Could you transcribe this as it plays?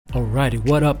Alrighty,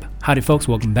 what up? Howdy folks,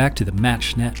 welcome back to the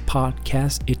MatchNet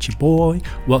podcast. It's your boy.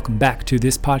 Welcome back to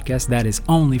this podcast that is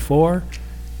only for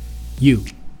you,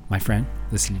 my friend,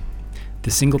 listening.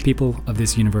 The single people of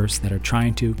this universe that are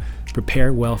trying to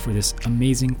prepare well for this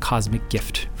amazing cosmic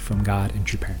gift from God and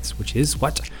true parents, which is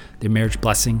what? The marriage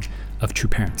blessing of true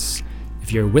parents.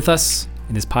 If you're with us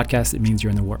in this podcast, it means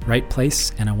you're in the right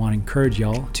place, and I want to encourage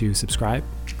y'all to subscribe,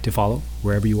 to follow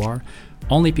wherever you are,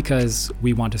 only because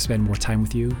we want to spend more time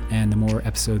with you, and the more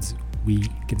episodes we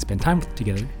can spend time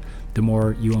together, the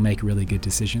more you will make really good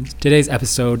decisions. Today's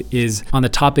episode is on the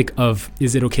topic of,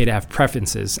 is it okay to have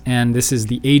preferences? And this is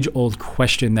the age-old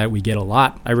question that we get a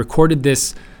lot. I recorded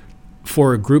this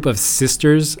for a group of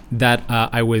sisters that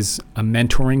I was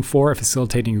mentoring for,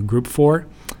 facilitating a group for,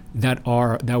 that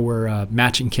were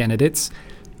matching candidates.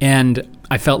 And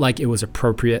I felt like it was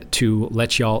appropriate to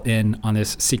let y'all in on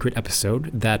this secret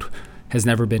episode that has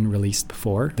never been released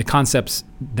before. The concepts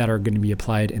that are going to be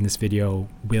applied in this video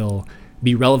will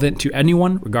be relevant to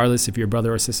anyone, regardless if you're a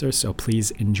brother or sister. So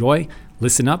please enjoy,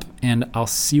 listen up, and I'll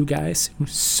see you guys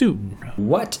soon.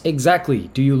 What exactly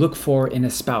do you look for in a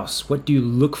spouse? What do you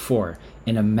look for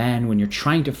in a man when you're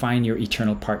trying to find your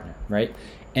eternal partner, right?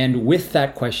 And with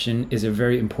that question is a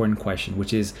very important question,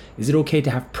 which is it okay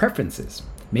to have preferences?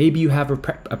 Maybe you have a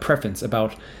preference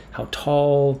about how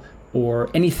tall or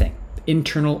anything,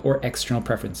 internal or external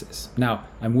preferences. Now,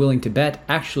 I'm willing to bet,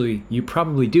 actually, you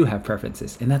probably do have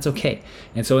preferences, and that's okay.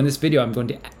 And so in this video, I'm going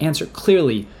to answer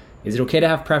clearly, is it okay to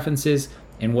have preferences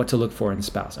and what to look for in a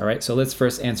spouse? All right, so let's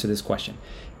first answer this question.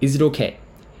 Is it okay?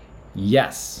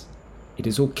 Yes, it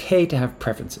is okay to have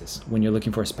preferences when you're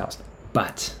looking for a spouse.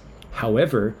 But,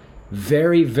 however,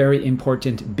 very, very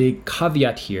important big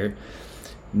caveat here.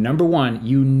 Number one,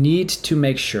 you need to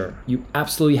make sure, you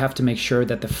absolutely have to make sure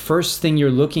that the first thing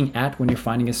you're looking at when you're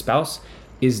finding a spouse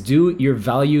is, do your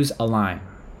values align?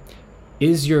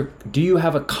 Do you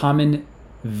have a common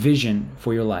vision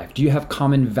for your life? Do you have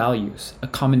common values, a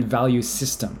common value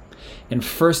system? And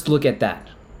first look at that.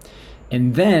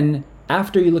 And then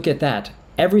after you look at that,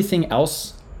 everything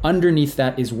else underneath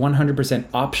that is 100%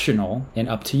 optional and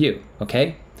up to you,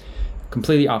 okay?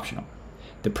 Completely optional.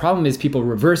 The problem is people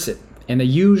reverse it. And they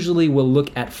usually will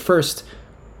look at first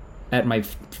at my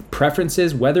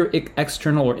preferences, whether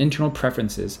external or internal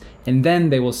preferences, and then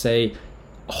they will say,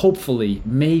 hopefully,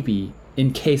 maybe,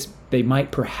 in case they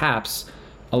might perhaps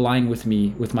align with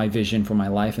me, with my vision for my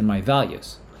life and my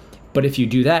values. But if you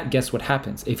do that, guess what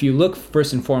happens? If you look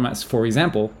first and foremost, for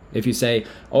example, if you say,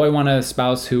 oh, I want a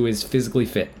spouse who is physically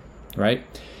fit, right?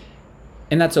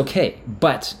 And that's okay.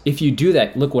 But if you do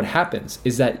that, look what happens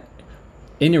is that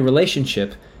in a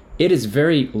relationship, it is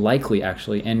very likely,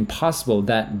 actually, and possible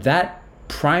that that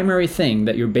primary thing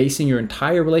that you're basing your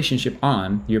entire relationship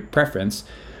on, your preference,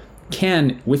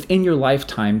 can, within your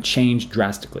lifetime, change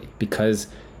drastically. Because,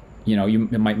 you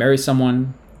might marry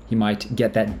someone, he might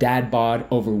get that dad bod,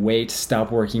 overweight,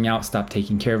 stop working out, stop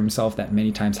taking care of himself. That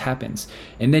many times happens.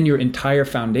 And then your entire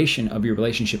foundation of your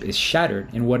relationship is shattered.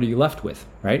 And what are you left with,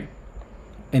 right?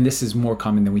 And this is more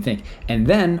common than we think. And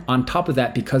then on top of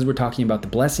that, because we're talking about the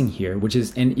blessing here, which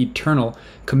is an eternal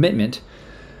commitment,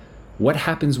 what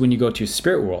happens when you go to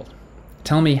spirit world?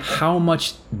 Tell me how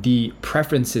much the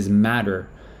preferences matter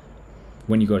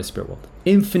when you go to spirit world.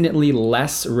 Infinitely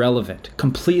less relevant,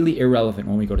 completely irrelevant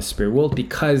when we go to spirit world,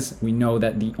 because we know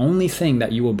that the only thing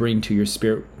that you will bring to your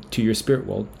spirit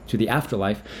world, to the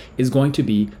afterlife, is going to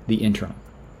be the internal.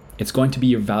 It's going to be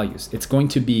your values. It's going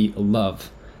to be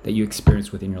love that you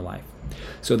experience within your life.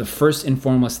 So the first and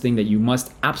foremost thing that you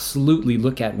must absolutely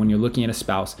look at when you're looking at a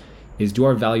spouse is, do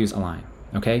our values align?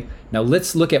 Okay? Now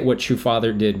let's look at what True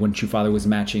Father did when True Father was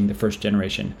matching the first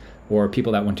generation, or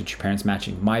people that went to True Parents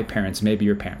matching, my parents, maybe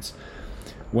your parents.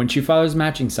 When True Father was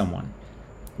matching someone,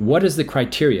 what is the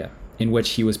criteria in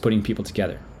which he was putting people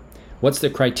together? What's the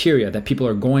criteria that people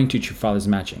are going to True Father's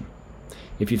matching?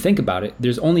 If you think about it,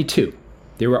 there's only two.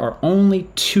 There are only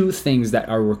two things that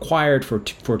are required for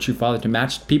True Father to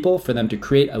match people, for them to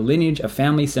create a lineage, a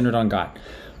family centered on God.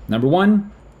 Number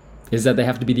one is that they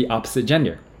have to be the opposite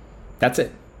gender. That's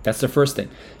it. That's the first thing.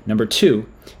 Number two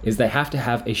is they have to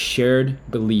have a shared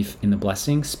belief in the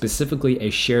blessing, specifically a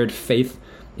shared faith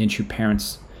in True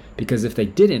Parents. Because if they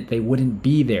didn't, they wouldn't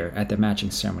be there at the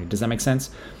matching ceremony. Does that make sense?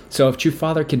 So if True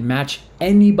Father can match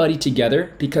anybody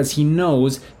together, because he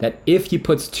knows that if he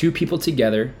puts two people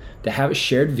together that have a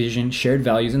shared vision, shared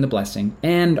values in the blessing,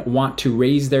 and want to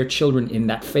raise their children in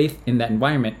that faith, in that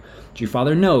environment, True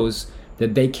Father knows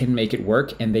that they can make it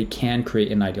work and they can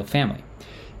create an ideal family.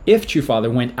 If True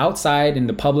Father went outside in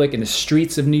the public, in the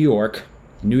streets of New York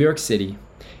City,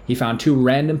 He found two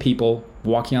random people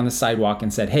walking on the sidewalk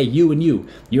and said, hey, you and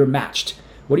you're matched.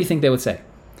 What do you think they would say?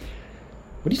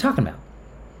 What are you talking about?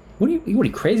 What are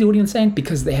you crazy? What are you saying?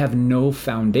 Because they have no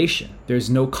foundation. There's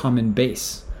no common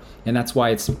base. And that's why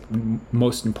it's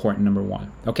most important, number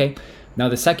one. Okay? Now,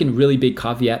 the second really big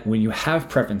caveat, when you have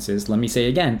preferences, let me say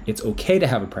again, it's okay to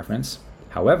have a preference.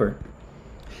 However,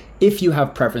 if you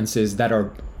have preferences that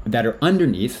are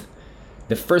underneath,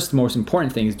 the first most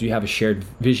important thing is, do you have a shared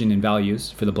vision and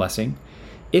values for the blessing?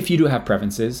 If you do have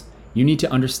preferences, you need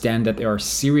to understand that there are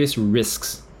serious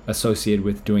risks associated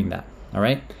with doing that. All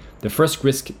right? The first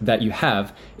risk that you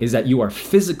have is that you are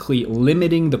physically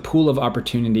limiting the pool of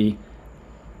opportunity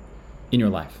in your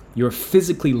life. You're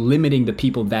physically limiting the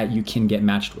people that you can get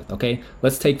matched with, okay?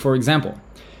 Let's take, for example,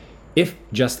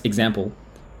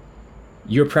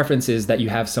 your preference is that you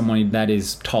have someone that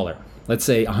is taller. Let's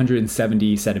say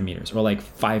 170 centimeters, or like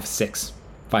 5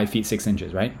 feet 6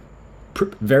 inches, right?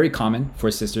 Very common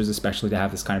for sisters especially to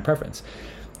have this kind of preference.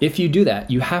 If you do that,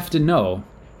 you have to know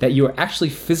that you are actually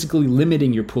physically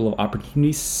limiting your pool of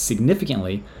opportunities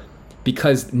significantly,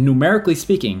 because numerically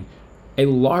speaking, a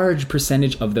large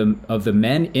percentage of the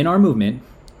men in our movement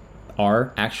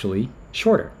are actually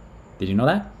shorter. Did you know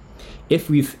that? If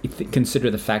we consider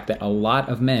the fact that a lot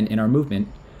of men in our movement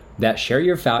that share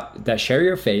your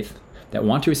faith, that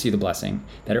want to receive the blessing,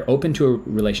 that are open to a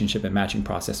relationship and matching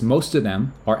process, most of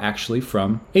them are actually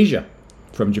from Asia,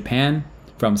 from Japan,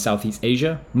 from Southeast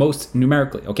Asia, most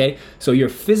numerically, okay? So you're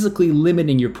physically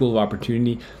limiting your pool of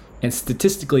opportunity, and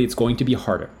statistically it's going to be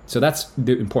harder. So that's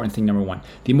the important thing, number one.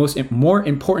 The more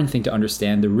important thing to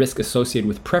understand, the risk associated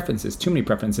with preferences, too many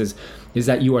preferences, is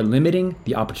that you are limiting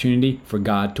the opportunity for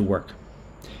God to work.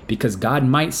 Because God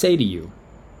might say to you,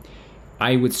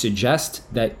 I would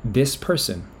suggest that this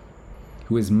person,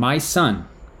 who is my son,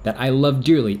 that I love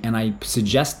dearly, and I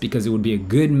suggest because it would be a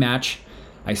good match,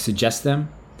 I suggest them,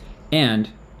 and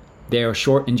they are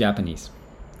short in Japanese.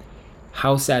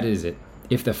 How sad is it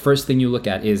if the first thing you look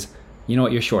at is, you know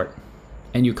what, you're short,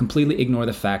 and you completely ignore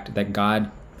the fact that God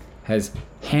has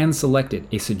hand-selected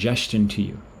a suggestion to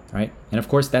you, right? And of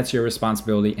course, that's your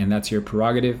responsibility and that's your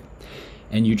prerogative,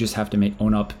 and you just have to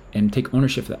own up and take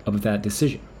ownership of that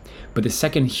decision. But the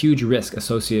second huge risk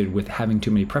associated with having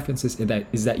too many preferences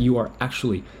is that you are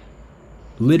actually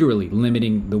literally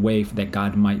limiting the way that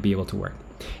God might be able to work.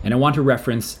 And I want to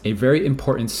reference a very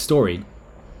important story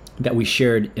that we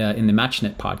shared in the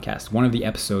MatchNet podcast, one of the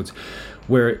episodes,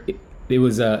 where it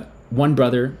was one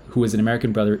brother who was an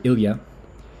American brother, Ilya,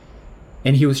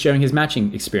 and he was sharing his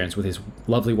matching experience with his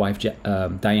lovely wife,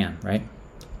 Diane, right?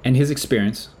 And his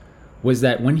experience was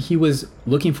that when he was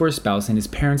looking for a spouse and his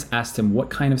parents asked him, what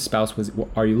kind of spouse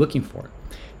are you looking for?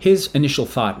 His initial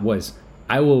thought was,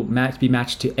 I will be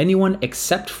matched to anyone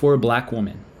except for a black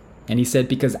woman. And he said,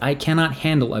 because I cannot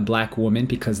handle a black woman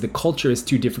because the culture is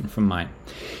too different from mine.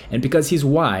 And because he's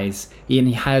wise and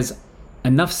he has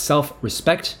enough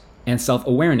self-respect and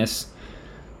self-awareness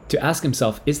to ask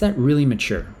himself, is that really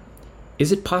mature?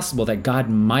 Is it possible that God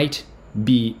might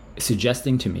be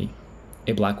suggesting to me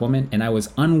a black woman, and I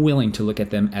was unwilling to look at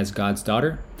them as God's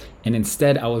daughter, and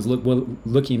instead I was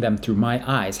looking at them through my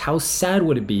eyes? How sad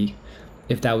would it be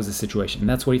if that was the situation? And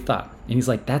that's what he thought. And he's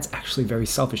like, that's actually very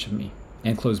selfish of me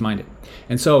and closed-minded.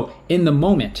 And so in the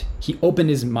moment, he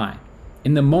opened his mind.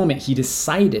 In the moment, he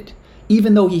decided,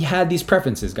 even though he had these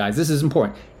preferences, guys, this is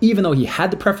important, even though he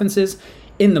had the preferences,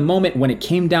 in the moment when it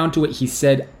came down to it, he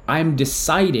said, I'm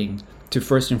deciding to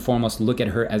first and foremost look at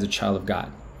her as a child of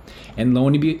God. And lo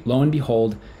and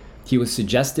behold, he was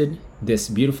suggested this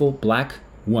beautiful black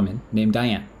woman named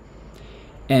Diane.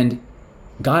 And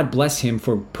God bless him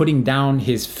for putting down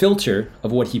his filter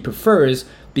of what he prefers,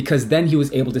 because then he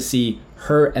was able to see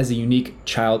her as a unique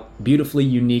child, beautifully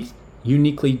unique,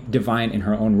 uniquely divine in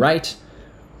her own right,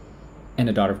 and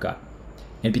a daughter of God.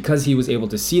 And because he was able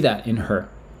to see that in her,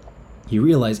 he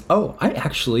realized, oh, I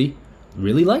actually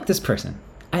really like this person.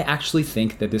 I actually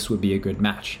think that this would be a good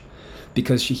match.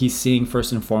 Because he's seeing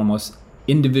first and foremost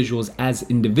individuals as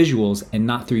individuals and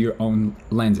not through your own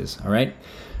lenses, all right?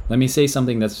 Let me say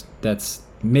something that's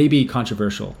maybe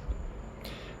controversial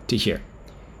to hear.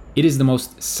 It is the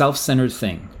most self-centered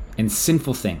thing and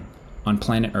sinful thing on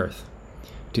planet Earth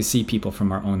to see people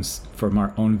from our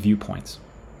own viewpoints,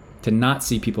 to not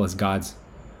see people as God's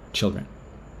children.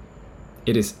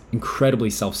 It is incredibly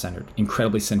self-centered,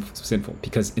 incredibly sinful,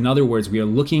 because in other words, we are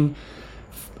looking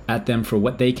at them for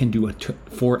what they can do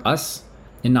for us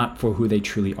and not for who they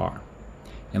truly are.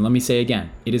 And let me say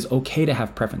again, it is okay to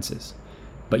have preferences,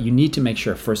 but you need to make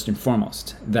sure first and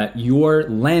foremost that your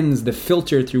lens, the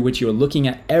filter through which you're looking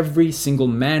at every single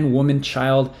man, woman,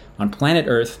 child on planet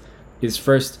Earth, is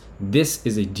first this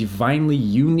is a divinely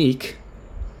unique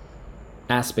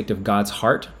aspect of God's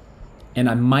heart, and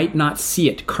I might not see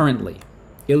it currently.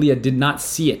 Ilya did not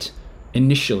see it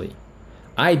initially.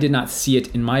 I did not see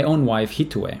it in my own wife,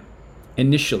 Hitue,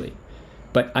 initially.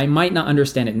 But I might not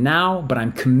understand it now, but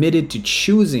I'm committed to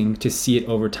choosing to see it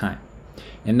over time.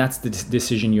 And that's the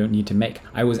decision you need to make.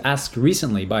 I was asked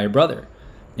recently by a brother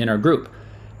in our group,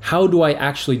 how do I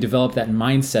actually develop that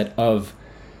mindset of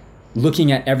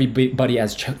looking at everybody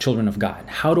as children of God?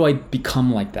 How do I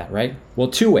become like that, right? Well,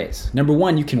 two ways. Number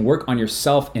one, you can work on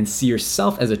yourself and see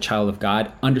yourself as a child of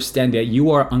God. Understand that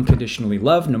you are unconditionally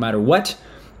loved no matter what.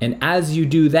 And as you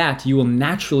do that, you will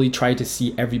naturally try to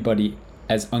see everybody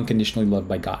as unconditionally loved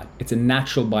by God. It's a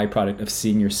natural byproduct of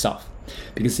seeing yourself.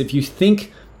 Because if you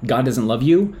think God doesn't love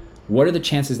you, what are the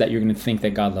chances that you're going to think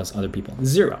that God loves other people?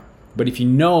 Zero. But if you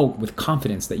know with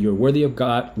confidence that you're worthy of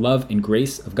God, love and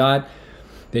grace of God,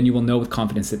 then you will know with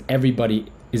confidence that everybody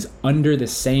is under the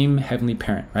same heavenly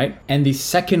parent, right? And the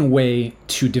second way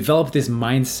to develop this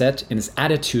mindset and this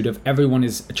attitude of everyone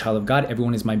is a child of God,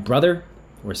 everyone is my brother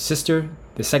or sister,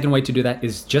 the second way to do that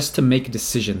is just to make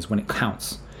decisions when it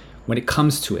counts, when it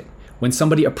comes to it. When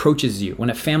somebody approaches you, when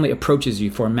a family approaches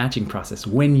you for a matching process,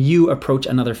 when you approach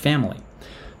another family,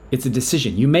 it's a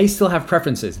decision. You may still have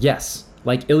preferences, yes.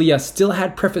 Like Ilya still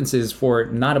had preferences for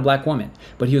not a black woman,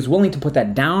 but he was willing to put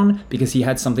that down because he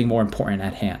had something more important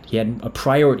at hand. He had a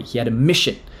priority, he had a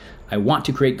mission. I want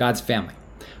to create God's family.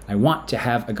 I want to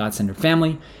have a God-centered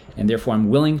family, and therefore I'm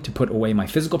willing to put away my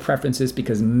physical preferences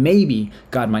because maybe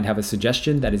God might have a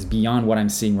suggestion that is beyond what I'm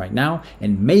seeing right now,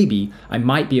 and maybe I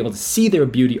might be able to see their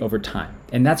beauty over time.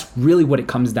 And that's really what it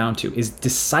comes down to, is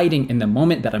deciding in the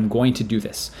moment that I'm going to do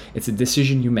this. It's a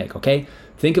decision you make, okay?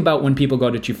 Think about when people go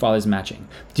to True Fathers Matching.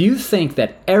 Do you think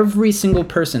that every single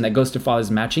person that goes to Fathers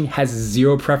Matching has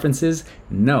zero preferences?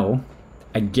 No.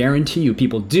 I guarantee you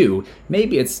people do.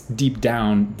 Maybe it's deep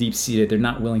down, deep-seated. They're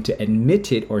not willing to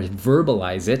admit it or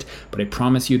verbalize it, but I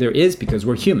promise you there is, because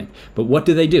we're human. But what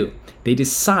do? They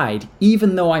decide,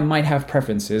 even though I might have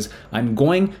preferences, I'm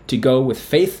going to go with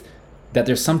faith that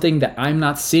there's something that I'm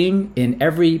not seeing in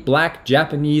every Black,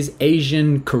 Japanese,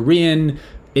 Asian, Korean,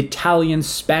 Italian,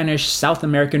 Spanish, South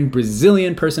American,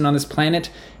 Brazilian person on this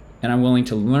planet, and I'm willing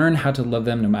to learn how to love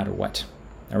them no matter what.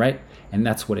 All right? And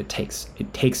that's what it takes.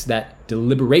 It takes that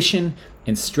deliberation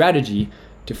and strategy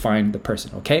to find the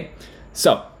person, okay?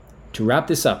 So, to wrap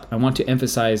this up, I want to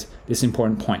emphasize this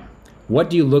important point. What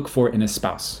do you look for in a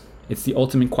spouse? It's the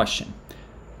ultimate question.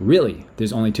 Really,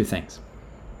 there's only two things.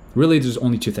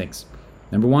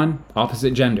 Number one,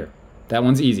 opposite gender. That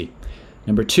one's easy.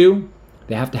 Number two,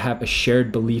 they have to have a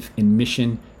shared belief in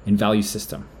mission and value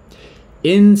system.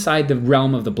 Inside the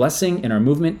realm of the blessing in our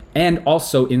movement, and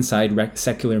also inside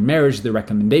secular marriage, the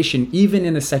recommendation, even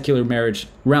in the secular marriage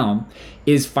realm,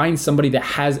 is find somebody that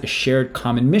has a shared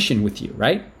common mission with you,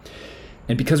 right?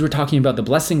 And because we're talking about the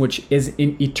blessing, which is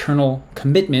an eternal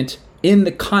commitment in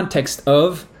the context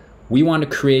of we want to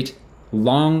create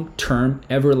long-term,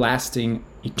 everlasting,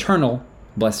 eternal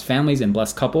blessed families and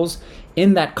blessed couples,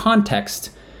 in that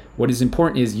context, what is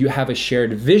important is you have a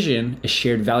shared vision, a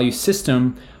shared value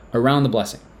system around the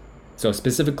blessing. So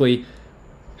specifically,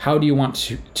 how do you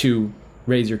want to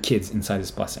raise your kids inside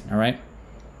this blessing, all right?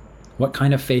 What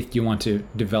kind of faith do you want to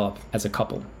develop as a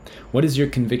couple? What is your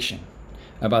conviction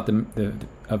about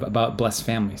about blessed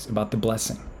families, about the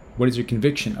blessing? What is your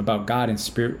conviction about God and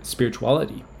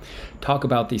spirituality? Talk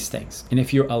about these things. And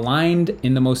if you're aligned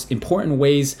in the most important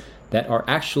ways that are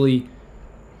actually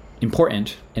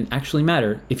important and actually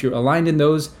matter, if you're aligned in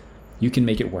those, you can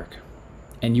make it work.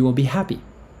 And you will be happy.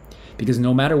 Because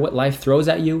no matter what life throws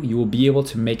at you, you will be able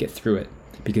to make it through it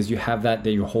because you have that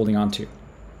you're holding on to.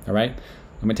 All right?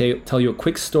 I'm going to tell you a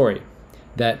quick story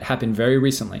that happened very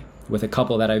recently with a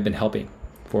couple that I've been helping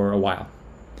for a while.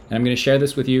 And I'm going to share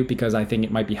this with you because I think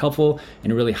it might be helpful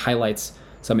and it really highlights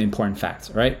some important facts.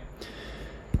 All right?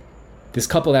 This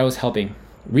couple that I was helping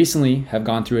recently have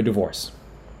gone through a divorce.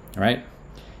 All right?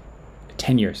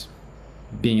 10 years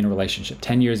being in a relationship,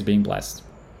 10 years being blessed,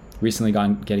 recently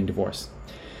getting divorced.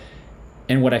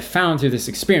 And what I found through this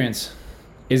experience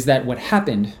is that what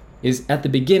happened is at the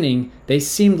beginning, they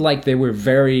seemed like they were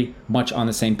very much on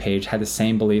the same page, had the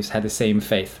same beliefs, had the same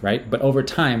faith, right? But over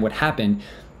time, what happened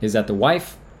is that the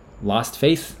wife lost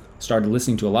faith, started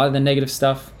listening to a lot of the negative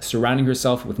stuff, surrounding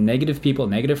herself with negative people,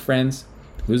 negative friends,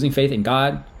 losing faith in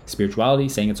God, spirituality,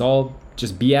 saying it's all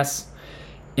just BS,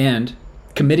 and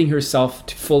committing herself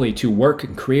fully to work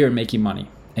and career and making money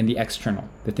and the external,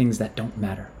 the things that don't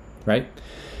matter, right?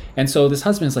 And so this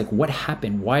husband is like, what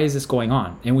happened? Why is this going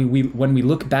on? And when we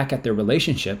look back at their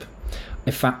relationship,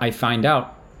 I find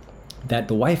out that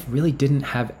the wife really didn't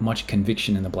have much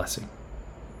conviction in the blessing.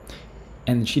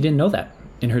 And she didn't know that.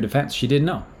 In her defense, she didn't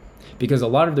know. Because a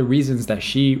lot of the reasons that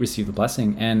she received the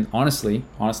blessing, and honestly,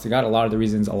 honest to God, a lot of the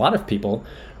reasons a lot of people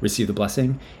receive the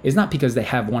blessing is not because they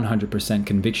have 100%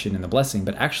 conviction in the blessing,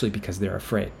 but actually because they're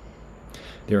afraid.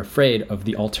 They're afraid of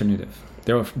the alternative.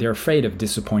 They're afraid of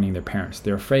disappointing their parents.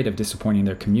 They're afraid of disappointing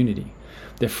their community.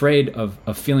 They're afraid of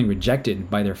feeling rejected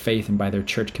by their faith and by their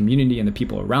church community and the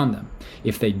people around them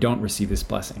if they don't receive this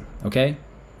blessing, okay?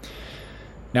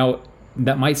 Now,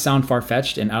 that might sound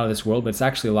far-fetched and out of this world, but it's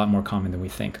actually a lot more common than we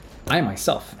think. I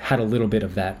myself had a little bit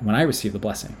of that when I received the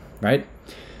blessing, right?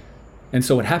 And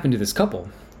so what happened to this couple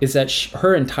is that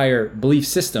her entire belief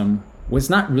system was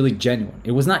not really genuine.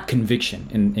 It was not conviction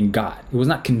in God. It was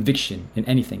not conviction in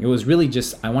anything. It was really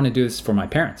just, I want to do this for my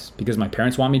parents because my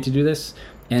parents want me to do this.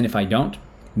 And if I don't,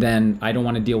 then I don't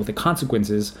want to deal with the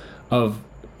consequences of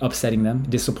upsetting them,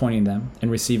 disappointing them, and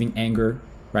receiving anger,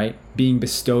 right? Being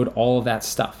bestowed all of that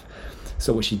stuff.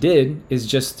 So what she did is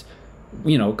just,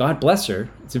 God bless her.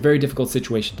 It's a very difficult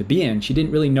situation to be in. She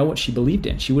didn't really know what she believed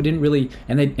in. She wouldn't really,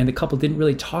 and the couple didn't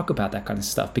really talk about that kind of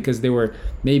stuff because they were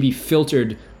maybe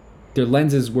filtered. Their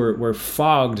lenses were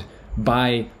fogged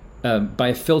by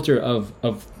a filter of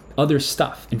other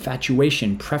stuff,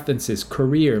 infatuation, preferences,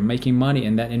 career, making money,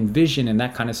 and vision and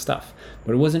that kind of stuff.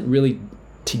 But it wasn't really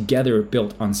together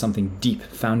built on something deep.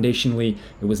 Foundationally,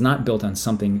 it was not built on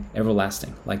something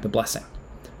everlasting like the blessing.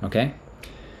 Okay?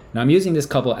 Now I'm using this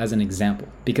couple as an example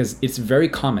because it's very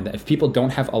common that if people don't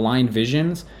have aligned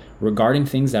visions regarding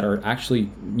things that are actually,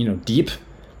 deep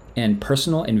and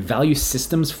personal and value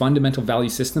systems, fundamental value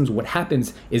systems, what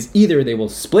happens is either they will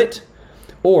split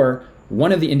or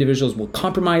one of the individuals will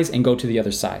compromise and go to the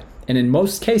other side. And in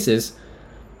most cases,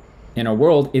 in our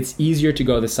world, it's easier to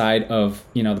go the side of,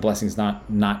 the blessing is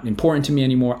not important to me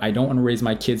anymore. I don't want to raise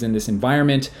my kids in this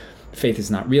environment. Faith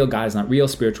is not real. God is not real.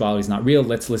 Spirituality is not real.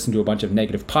 Let's listen to a bunch of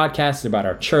negative podcasts about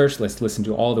our church. Let's listen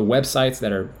to all the websites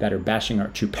that are bashing our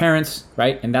true parents,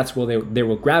 right? And that's where they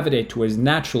will gravitate towards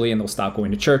naturally, and they'll stop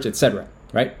going to church, etc.,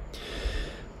 right?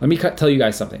 Let me tell you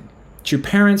guys something. True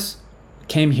parents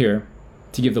came here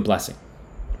to give the blessing,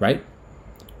 right?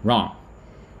 Wrong.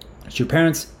 True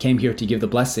parents came here to give the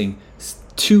blessing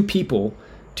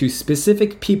to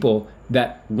specific people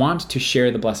that want to share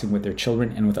the blessing with their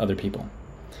children and with other people.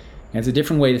 And it's a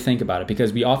different way to think about it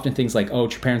because we often think like, oh,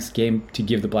 true parents came to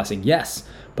give the blessing. Yes,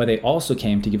 but they also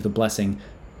came to give the blessing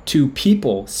to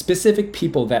people, specific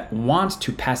people that want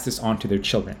to pass this on to their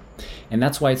children. And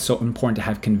that's why it's so important to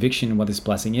have conviction in what this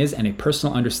blessing is and a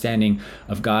personal understanding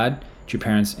of God, true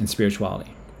parents, and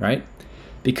spirituality, right?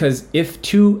 Because if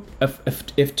two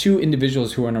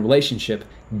individuals who are in a relationship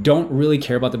don't really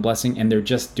care about the blessing and they're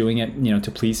just doing it,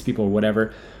 to please people or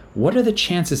whatever, what are the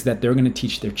chances that they're going to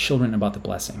teach their children about the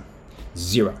blessing?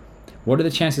 0. What are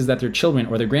the chances that their children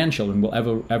or their grandchildren will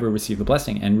ever receive the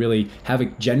blessing and really have a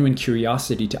genuine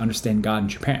curiosity to understand God and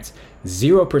true parents?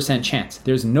 0% chance.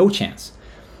 There's no chance.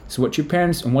 So what true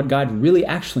parents and what God really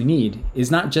actually need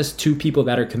is not just 2 people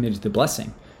that are committed to the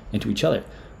blessing and to each other.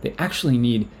 They actually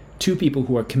need 2 people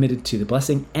who are committed to the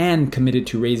blessing and committed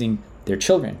to raising their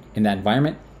children in that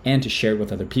environment and to share it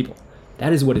with other people.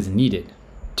 That is what is needed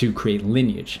to create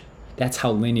lineage. That's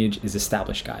how lineage is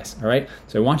established, guys. All right.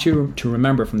 So I want you to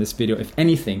remember from this video, if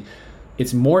anything,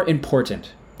 it's more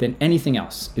important than anything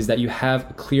else is that you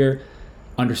have a clear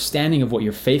understanding of what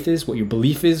your faith is, what your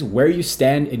belief is, where you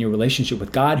stand in your relationship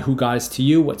with God, who God is to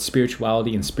you, what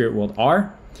spirituality and spirit world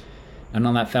are. And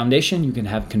on that foundation, you can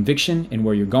have conviction in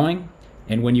where you're going.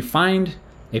 And when you find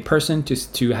a person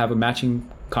to have a matching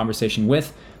conversation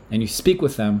with, and you speak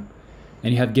with them,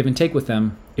 and you have give and take with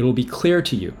them, it will be clear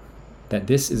to you that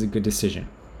this is a good decision.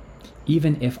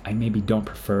 Even if I maybe don't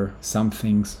prefer some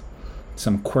things,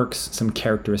 some quirks, some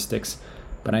characteristics,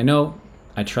 but I know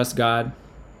I trust God,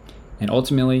 and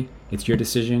ultimately it's your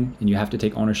decision and you have to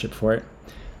take ownership for it.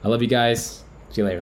 I love you guys. See you later.